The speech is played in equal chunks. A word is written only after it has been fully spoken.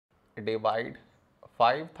divide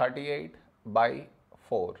 538 by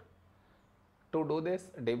 4. To do this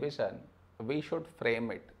division, we should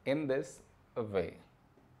frame it in this way.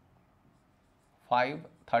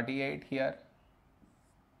 538 here,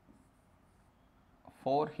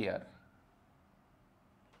 4 here.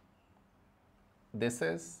 This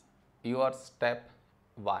is your step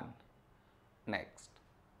 1. Next,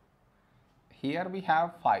 here we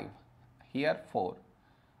have 5, here 4.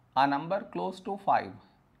 A number close to 5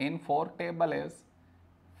 in 4 table is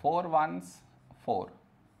 4 ones 4.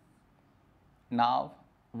 Now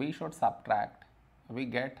we should subtract, we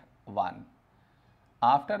get 1.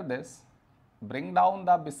 After this, bring down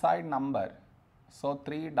the beside number, so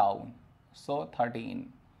 3 down, so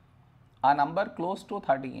 13. A number close to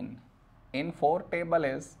 13 in 4 table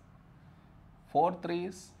is 4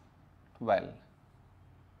 threes 12.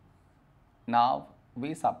 Now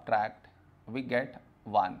we subtract, we get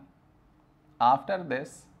 1. After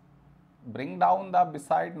this, bring down the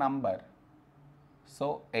beside number,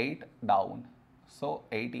 so 8 down, so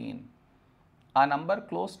 18. A number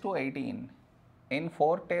close to 18 in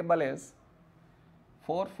 4 table is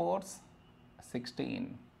 4 fours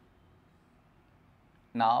 16.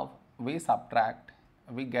 Now we subtract,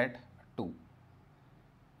 we get 2.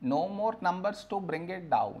 No more numbers to bring it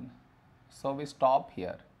down, so we stop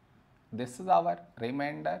here. This is our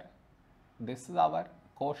remainder, this is our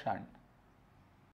quotient.